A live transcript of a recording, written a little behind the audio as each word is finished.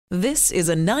This is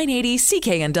a 980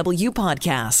 CKNW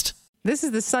podcast. This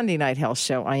is the Sunday Night Health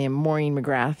Show. I am Maureen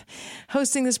McGrath,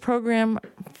 hosting this program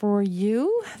for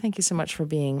you. Thank you so much for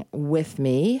being with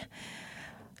me.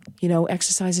 You know,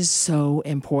 exercise is so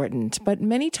important, but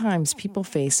many times people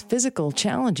face physical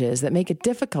challenges that make it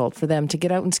difficult for them to get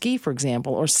out and ski, for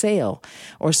example, or sail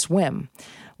or swim.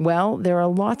 Well, there are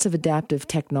lots of adaptive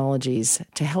technologies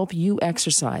to help you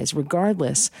exercise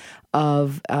regardless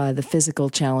of the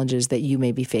physical challenges that you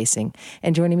may be facing.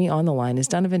 And joining me on the line is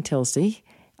Donovan Tilsey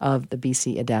of the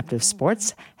BC Adaptive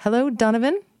Sports. Hello,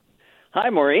 Donovan.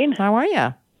 Hi, Maureen. How are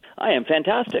you? I am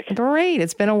fantastic. Great.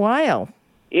 It's been a while.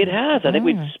 It has. I think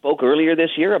we spoke earlier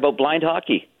this year about blind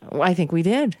hockey. Well, I think we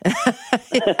did.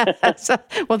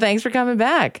 Well, thanks for coming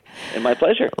back. And my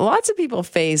pleasure. Lots of people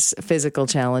face physical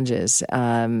challenges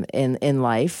in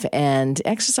life, and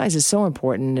exercise is so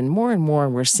important. And more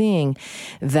we're seeing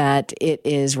that it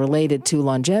is related to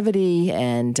longevity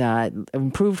and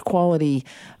improved quality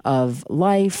of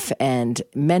life and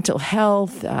mental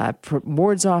health,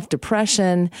 wards off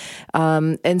depression.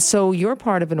 And so you're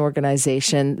part of an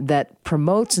organization that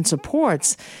promotes and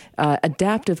supports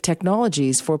adaptive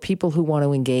technologies for people who want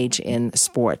to engage in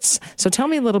sports. So tell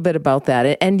me a little bit about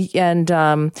that.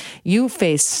 And you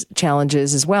face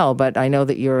challenges as well, but I know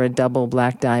that you're a double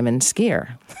black diamond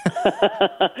skier.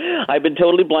 I've been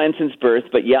totally blind since birth,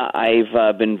 but yeah,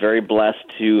 I've been very blessed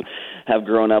to have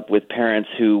grown up with parents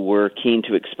who were keen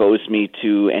to expose me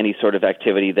to any sort of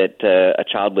activity that a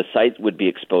child with sight would be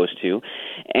exposed to.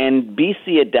 And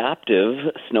BC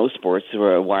Adaptive Snow Sports,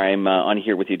 why I'm on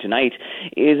here with you tonight,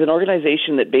 is an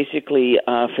organization that basically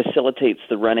facilitates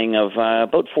the running of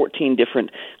about 14 different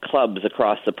clubs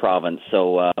across the province.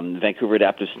 So Vancouver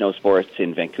Adaptive Snow Sports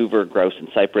in Vancouver, Grouse and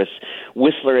Cypress,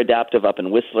 Whistler Adaptive up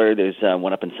in Whistler, there's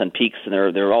one up in Sun Peaks, and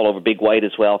they're all over Big White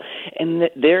as well. And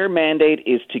their mandate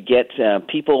is to get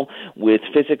people with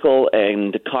physical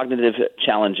and cognitive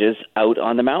challenges out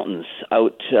on the mountains,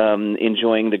 out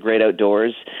enjoying the great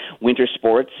outdoors, winter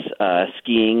sports,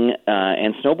 skiing,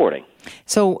 and snowboarding.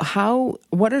 So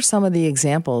what are some of the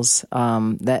examples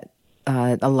that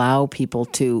allow people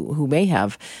who may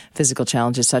have physical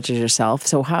challenges such as yourself?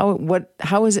 So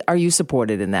are you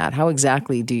supported in that? How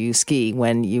exactly do you ski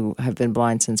when you have been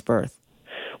blind since birth?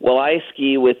 Well, I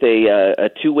ski with a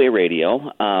two-way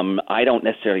radio. I don't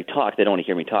necessarily talk. They don't want to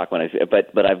hear me talk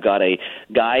but I've got a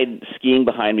guide skiing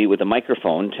behind me with a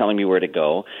microphone telling me where to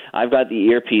go. I've got the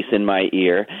earpiece in my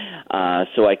ear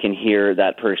so I can hear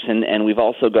that person. And we've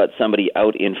also got somebody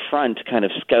out in front kind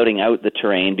of scouting out the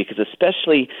terrain, because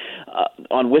especially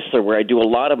on Whistler, where I do a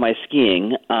lot of my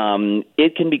skiing,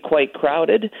 it can be quite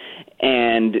crowded,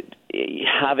 and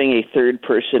having a third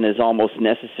person is almost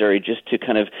necessary just to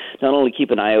kind of not only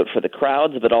keep an eye out for the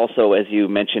crowds, but also, as you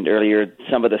mentioned earlier,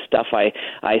 some of the stuff I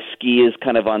ski is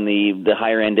kind of on the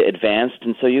higher end advanced,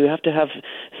 and so you have to have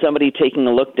somebody taking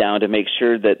a look down to make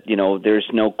sure that, you know, there's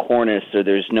no cornice or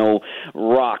there's no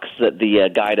rocks that the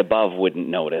guide above wouldn't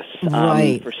notice.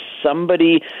 Right. For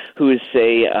somebody who is,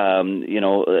 say,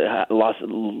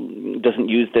 doesn't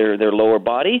use their lower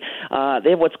body,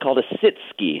 they have what's called a sit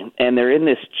ski, and they're in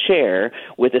this chair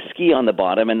with a ski on the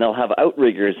bottom, and they'll have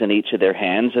outriggers in each of their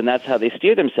hands, and that's how they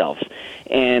steer themselves.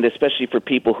 And especially for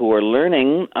people who are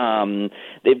learning,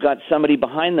 they've got somebody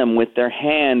behind them with their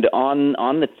hand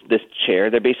on this chair.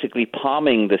 They're basically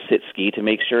palming the sit ski to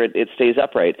make sure it stays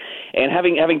upright. And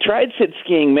having tried sit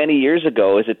skiing many years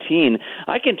ago as a teen,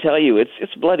 I can tell you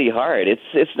it's bloody hard.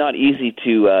 It's not easy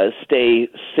to stay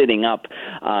sitting up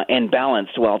and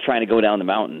balanced while trying to go down the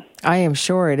mountain. I am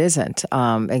sure it isn't,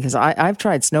 because I've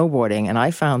tried snowboarding, and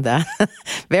I found that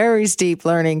very steep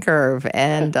learning curve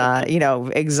and,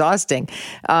 exhausting.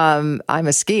 I'm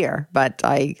a skier, but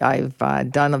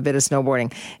I've done a bit of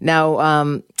snowboarding.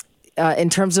 Now, in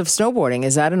terms of snowboarding,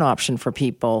 is that an option for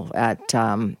people has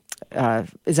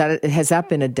that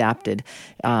been adapted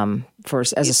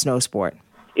as a snow sport?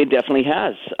 It definitely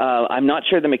has. I'm not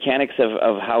sure the mechanics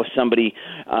of how somebody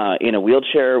in a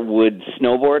wheelchair would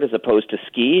snowboard as opposed to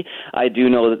ski. I do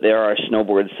know that there are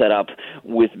snowboards set up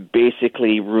with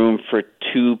basically room for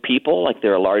two people, like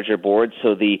they're a larger board,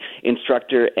 so the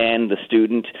instructor and the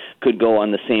student could go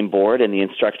on the same board and the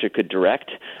instructor could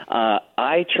direct.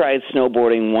 I tried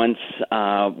snowboarding once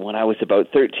when I was about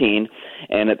 13,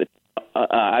 and at the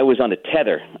I was on a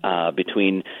tether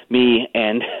between me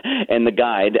and the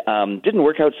guide. Didn't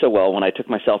work out so well when I took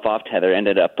myself off tether.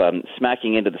 Ended up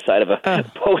smacking into the side of a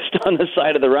post on the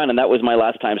side of the run, and that was my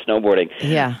last time snowboarding.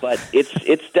 Yeah, but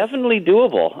it's definitely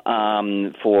doable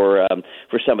for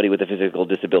somebody with a physical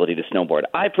disability to snowboard.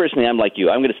 I personally, I'm like you.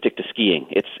 I'm going to stick to skiing.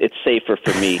 It's safer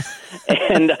for me,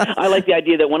 and I like the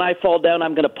idea that when I fall down,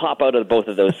 I'm going to pop out of both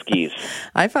of those skis.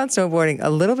 I found snowboarding a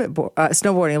little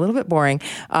bit boring,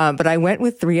 but I went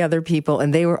with 3 other people,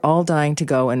 and they were all dying to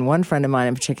go. And one friend of mine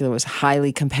in particular was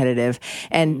highly competitive,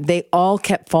 and they all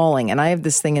kept falling. And I have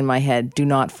this thing in my head: do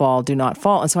not fall, do not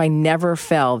fall. And so I never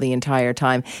fell the entire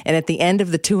time. And at the end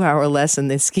of the 2-hour lesson,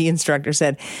 the ski instructor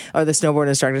said, or the snowboard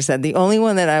instructor said, the only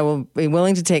one that I will be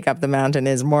willing to take up the mountain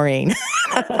is Maureen.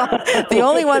 The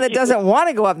only one that doesn't want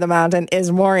to go up the mountain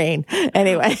is Maureen.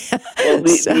 Anyway. Well,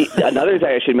 another thing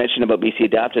I should mention about BC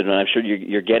Adaptive, and I'm sure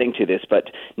you're getting to this, but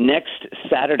next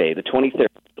Saturday, the 23rd,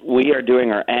 we are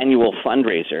doing our annual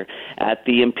fundraiser at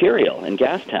the Imperial in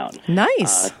Gastown.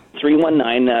 Nice.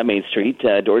 319 Main Street.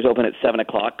 Doors open at 7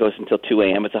 o'clock, goes until 2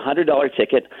 a.m. It's a $100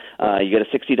 ticket. You get a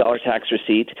 $60 tax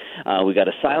receipt. We've got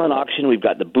a silent auction. We've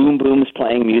got the Boom Booms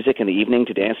playing music in the evening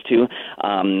to dance to.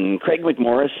 Craig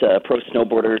McMorris, pro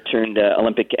snowboarder turned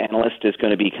Olympic analyst, is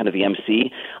going to be kind of the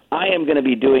MC. I am going to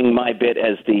be doing my bit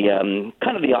as the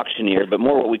kind of the auctioneer, but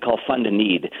more what we call fund a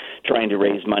need, trying to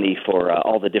raise money for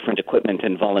all the different equipment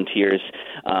and volunteers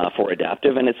for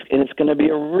Adaptive, and it's going to be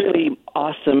a really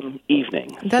awesome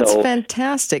evening. That's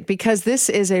fantastic, because this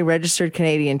is a registered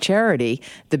Canadian charity,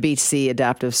 the BC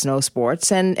Adaptive Snow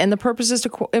Sports, and the purpose is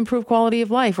to improve quality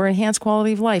of life or enhance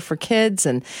quality of life for kids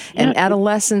and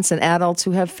adolescents and adults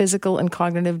who have physical and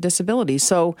cognitive disabilities.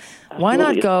 So why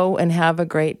not go and have a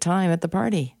great time at the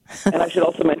party? And I should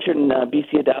also mention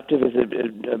BC Adaptive is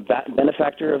a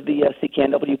benefactor of the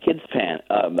CKNW Kids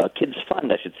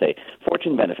Fund, I should say,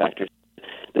 Fortune benefactors.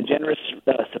 The generous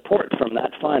support from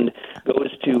that fund goes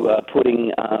to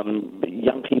putting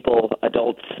young people,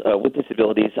 adults with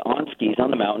disabilities on skis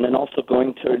on the mountain, and also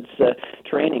going towards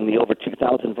training the over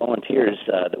 2,000 volunteers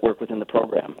that work within the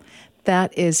program.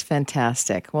 That is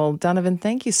fantastic. Well, Donovan,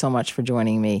 thank you so much for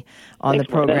joining me on the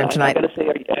program tonight. I got to say,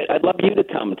 I'd love you to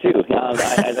come, too. I've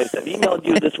emailed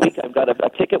you this week. I've got a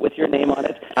ticket with your name on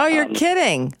it. Oh, you're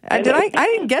kidding. I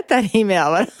didn't get that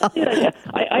email. Yeah.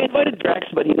 I invited Drax,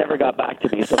 but he never got back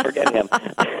to me, so forget him.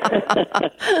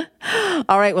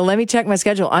 All right, well, let me check my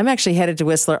schedule. I'm actually headed to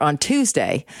Whistler on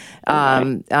Tuesday.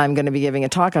 I'm going to be giving a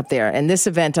talk up there. And this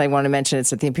event, I want to mention,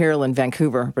 it's at the Imperial in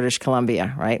Vancouver, British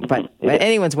Columbia, right? But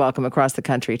anyone's welcome across the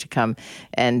country to come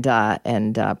and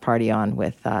party on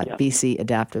with BC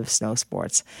Adaptive Snow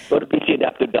Sports. Go to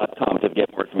bcadaptive.com to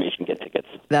get more information, get tickets.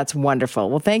 That's wonderful.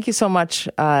 Well, thank you so much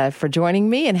for joining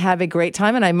me, and have a great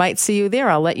time. And I might see you there.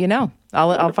 I'll let you know.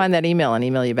 I'll find that email and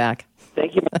email you back.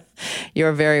 Thank you.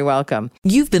 You're very welcome.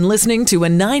 You've been listening to a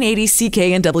 980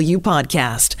 CKNW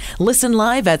podcast. Listen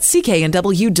live at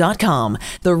cknw.com,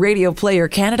 the Radio Player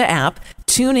Canada app,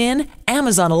 TuneIn,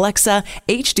 Amazon Alexa,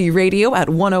 HD Radio at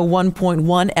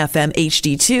 101.1 FM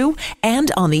HD2,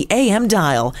 and on the AM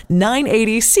dial,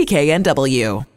 980 CKNW.